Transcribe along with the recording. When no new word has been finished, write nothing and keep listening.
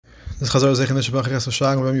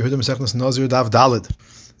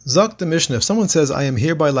Zok the Mishnah, if someone says, I am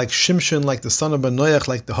hereby like Shimshon, like the son of Manoach,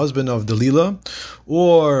 like the husband of Delilah,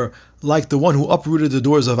 or like the one who uprooted the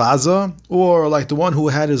doors of Azza, or like the one who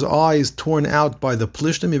had his eyes torn out by the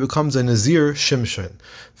Plishtim, he becomes a Nazir Shimshon.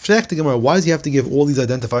 Why does he have to give all these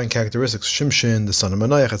identifying characteristics? Shimshon, the son of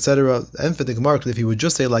Manoach, etc. And for the Gemara, if he would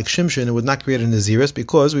just say like Shimshon, it would not create a Naziris,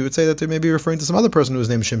 because we would say that they may be referring to some other person who was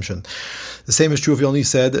named Shimshon. The same is true if he only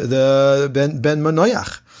said the Ben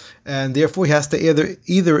Manoach. And therefore he has to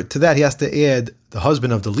either to that he has to add the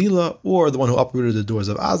husband of Delilah, or the one who uprooted the doors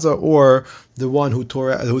of Azza, or the one who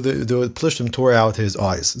the Plishtim tore out his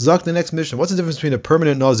eyes. Zak the next mission. What's the difference between a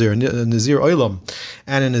permanent Nazir, a Nazir Olam,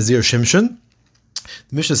 and a Nazir Shimshon?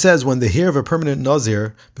 The Mishnah says when the hair of a permanent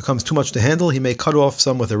Nazir becomes too much to handle, he may cut off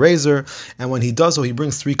some with a razor, and when he does so, he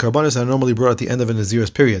brings 3 karbanos that are normally brought at the end of a Nazir's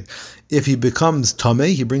period. If he becomes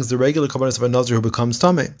Tameh, he brings the regular karbanos of a Nazir who becomes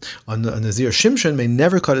Tameh. A Nazir Shimshon may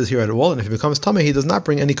never cut his hair at all, and if he becomes Tameh, he does not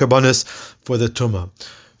bring any karbanos for the Tumah.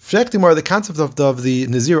 The concept of the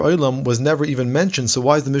Nazir Olam was never even mentioned, so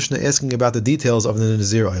why is the Mishnah asking about the details of the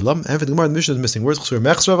Nazir Olam? And for the Gemara, the Mishnah is missing words.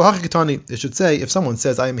 It should say, if someone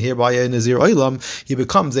says, I am hereby a Nazir Olam, he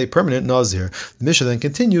becomes a permanent Nazir. The Mishnah then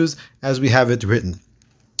continues as we have it written.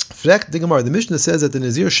 The Mishnah says that the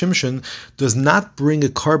Nazir Shimshon does not bring a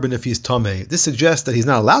carbon if he's Tameh. This suggests that he's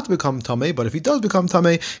not allowed to become Tameh, but if he does become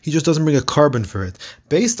Tameh, he just doesn't bring a carbon for it.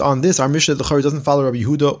 Based on this, our Mishnah doesn't follow Rabbi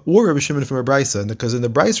Yehuda or Rabbi Shimon from a Brisa, because in the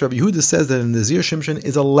Brisa, Rabbi Yehuda says that a Nazir Shimshon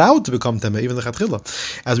is allowed to become Tameh, even the Chatchila,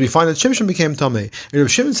 as we find that Shimshon became Tameh. And Rabbi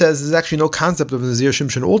Shimon says there's actually no concept of Nazir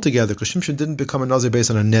Shimshon altogether, because Shimshon didn't become a Nazir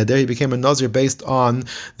based on a Neder, he became a Nazir based on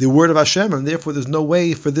the word of Hashem, and therefore there's no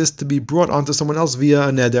way for this to be brought onto someone else via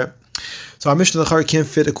a Neder. So our Mishnah can't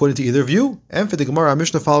fit according to either view. And for the Gemara, our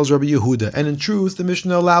Mishnah follows Rabbi Yehuda. And in truth, the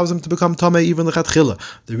Mishnah allows him to become Tameh even lechatchila.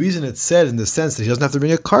 The reason it's said in the sense that he doesn't have to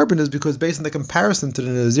bring a carbon is because based on the comparison to the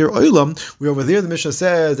Nazir Olam, where over there the Mishnah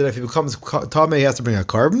says that if he becomes Tameh, he has to bring a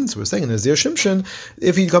carbon. So we're saying in Nazir Shimshon,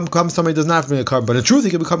 if he becomes Tameh, he does not have to bring a carbon. But in truth, he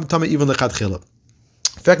can become Tameh even lechatchila.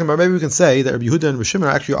 In fact, maybe we can say that Rabbi Yehuda and Rabbi Shimon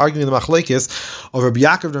are actually arguing the machlekes of Rabbi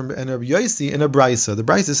Yaakov and Rabbi Yossi in a brisa. The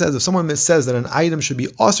brisa says if someone says that an item should be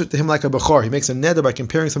osir to him like a bechor, he makes a neder by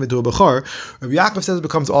comparing something to a bechor. Rabbi Yaakov says it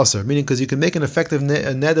becomes osir, meaning because you can make an effective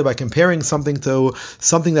neder by comparing something to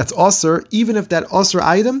something that's osir, even if that osir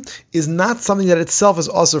item is not something that itself is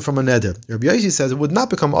osir from a neder. Rabbi Yossi says it would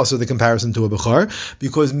not become osir the comparison to a bechor,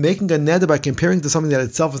 because making a neder by comparing to something that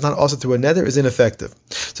itself is not osir to a neder is ineffective.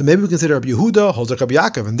 So maybe we consider Rabbi Yehuda holds like Rabbi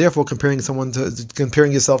Yaakov, and therefore comparing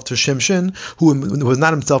yourself to Shimshon, who was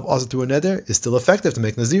not himself also to a neder, is still effective to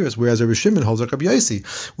make Naziris, whereas Rabbi Shimon holds like Rabbi Yossi,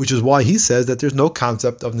 which is why he says that there's no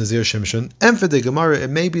concept of Nazir Shimshon. And for the Gemara, it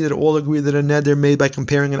may be that all agree that a neder made by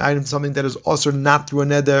comparing an item to something that is also not through a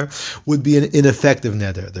neder would be an ineffective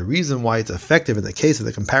neder. The reason why it's effective in the case of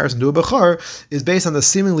the comparison to a Bechar is based on the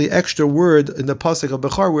seemingly extra word in the pasuk of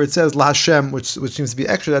Bechar where it says La Hashem, which seems to be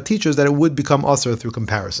extra, that teaches that it would become asur through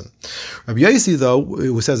comparison. Rabbi Yossi, though,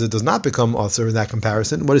 who says it does not become asur in that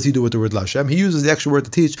comparison, what does he do with the word Lashem? He uses the extra word to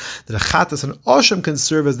teach that a chatas and oshem can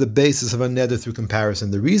serve as the basis of a neder through comparison.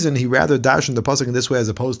 The reason he rather dashed the pasuk in this way as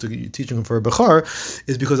opposed to teaching him for a bechar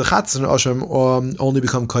is because a chatas and oshem only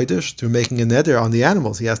become kodesh through making a neder on the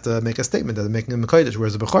animals. He has to make a statement that they're making him a kodesh,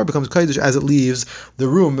 whereas a bechar becomes kodesh as it leaves the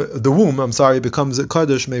womb. It becomes a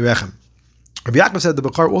kodesh merechem. Rabbi Yaakov said the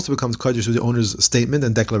Bechar also becomes Kodesh with the owner's statement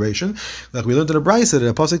and declaration. Like we learned in the Brisa, that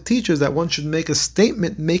the Pasuk teaches that one should make a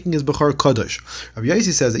statement making his Bechar Kodesh. Rabbi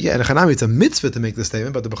Yossi says that, in a Chanami it's a mitzvah to make the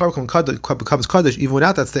statement, but the Bechar becomes Kodesh even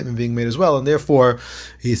without that statement being made as well, and therefore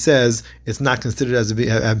he says it's not considered as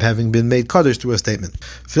having been made Kodesh through a statement.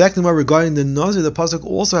 Regarding the Nazir, the Pasuk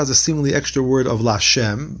also has a seemingly extra word of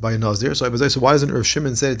Lashem by a Nazir. So why doesn't Rav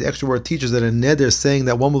Shimon say that the extra word teaches that a neder saying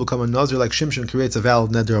that one will become a Nazir like Shimshon creates a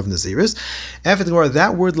valid neder of Naziris? After the Gemara,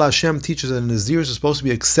 that word Lashem teaches that a Nazir is supposed to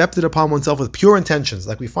be accepted upon oneself with pure intentions.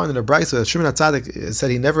 Like we find in a Brisa that Shimon HaTzadik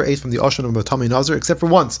said he never ate from the Oshan of a Tamei Nazir except for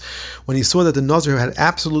once, when he saw that the Nazir had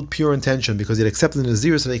absolute pure intention because he had accepted the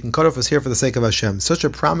Nazir so that he can cut off his hair for the sake of Hashem. Such a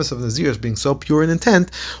promise of Nazir being so pure in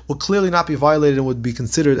intent will clearly not be violated and would be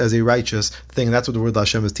considered as a righteous thing. And that's what the word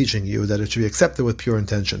Lashem is teaching you, that it should be accepted with pure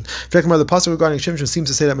intention. In fact, the pasuk regarding Shimshon seems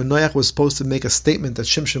to say that Manoach was supposed to make a statement that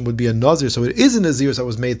Shimshon would be a Nazir, so it is a Nazir that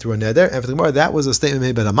was made through a neder. And for the Gemara, that was a statement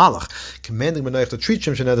made by the Malach, commanding Manoach to treat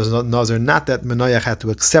Shimshon as a nazir, not that Manoach had to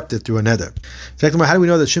accept it through a neder. In fact, how do we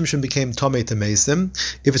know that Shimshon became Tomei to Mesim?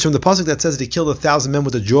 If it's from the pasuk that says that he killed 1,000 men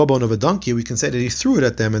with the jawbone of a donkey, we can say that he threw it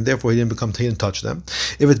at them, and therefore he didn't touch them.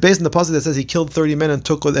 If it's based on the pasuk that says he killed 30 men and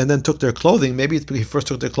then took their clothing, maybe it's because he first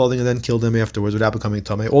took their clothing and then killed them afterwards without becoming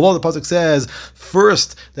Tomei. Although the pasuk says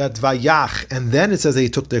first that Vayach, and then it says that he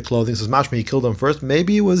took their clothing, so mashma he killed them first.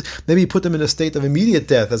 Maybe he put them in a state of immediate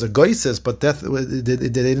death as a goisis, but death they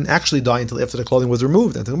didn't actually die until after the clothing was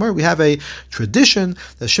removed. And tomorrow we have a tradition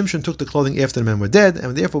that Shimshon took the clothing after the men were dead,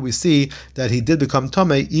 and therefore we see that he did become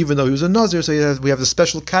Tomei even though he was a Nazir. So we have a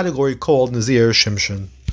special category called Nazir Shimshon.